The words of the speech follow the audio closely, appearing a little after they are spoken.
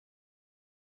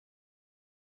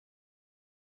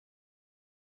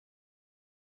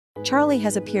Charlie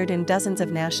has appeared in dozens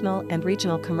of national and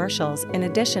regional commercials in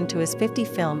addition to his 50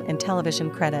 film and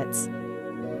television credits.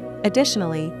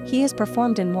 Additionally, he has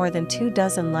performed in more than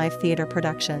 24 live theater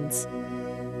productions.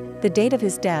 The date of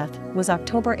his death was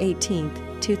October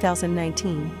 18,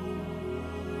 2019.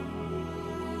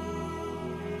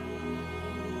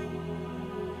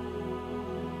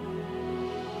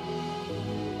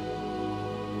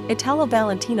 Italo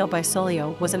Valentino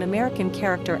Bisoglio was an American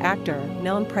character actor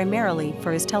known primarily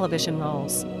for his television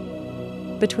roles.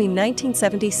 Between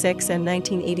 1976 and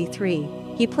 1983,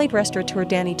 he played restaurateur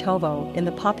Danny Tovo in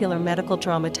the popular medical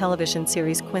drama television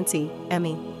series Quincy,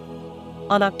 Emmy.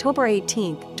 On October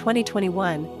 18,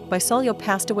 2021, Bisoglio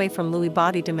passed away from Lewy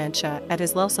body dementia at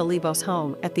his Los Olivos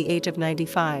home at the age of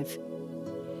 95.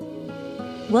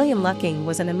 William Lucking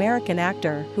was an American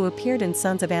actor who appeared in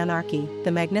Sons of Anarchy,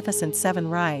 The Magnificent Seven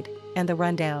Ride, and The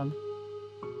Rundown.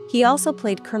 He also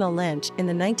played Colonel Lynch in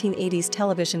the 1980s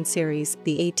television series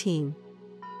The A-Team.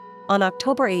 On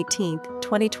October 18,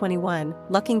 2021,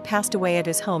 Lucking passed away at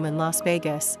his home in Las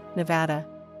Vegas, Nevada.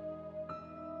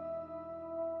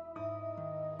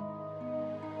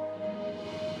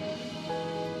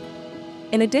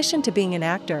 In addition to being an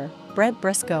actor, Brent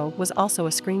Briscoe was also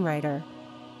a screenwriter.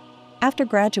 After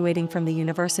graduating from the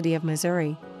University of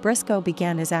Missouri, Briscoe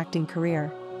began his acting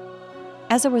career.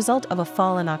 As a result of a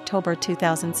fall in October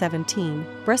 2017,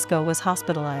 Briscoe was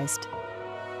hospitalized.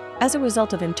 As a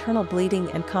result of internal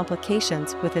bleeding and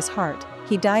complications with his heart,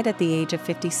 he died at the age of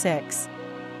 56.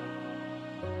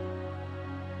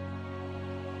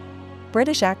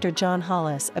 British actor John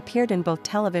Hollis appeared in both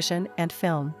television and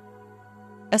film.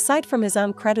 Aside from his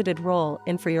uncredited role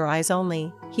in For Your Eyes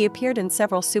Only, he appeared in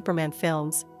several Superman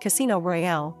films, Casino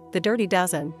Royale, The Dirty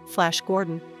Dozen, Flash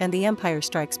Gordon, and The Empire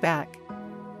Strikes Back.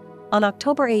 On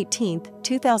October 18,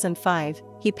 2005,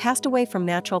 he passed away from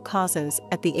natural causes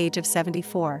at the age of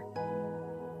 74.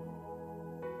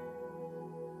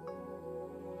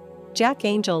 Jack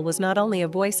Angel was not only a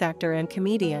voice actor and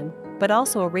comedian, but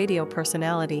also a radio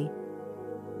personality.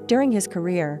 During his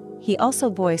career, he also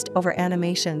voiced over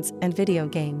animations and video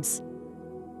games.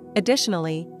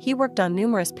 Additionally, he worked on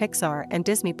numerous Pixar and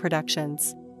Disney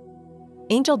productions.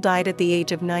 Angel died at the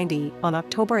age of 90 on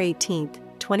October 18,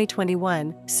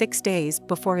 2021, 6 days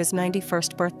before his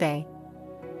 91st birthday.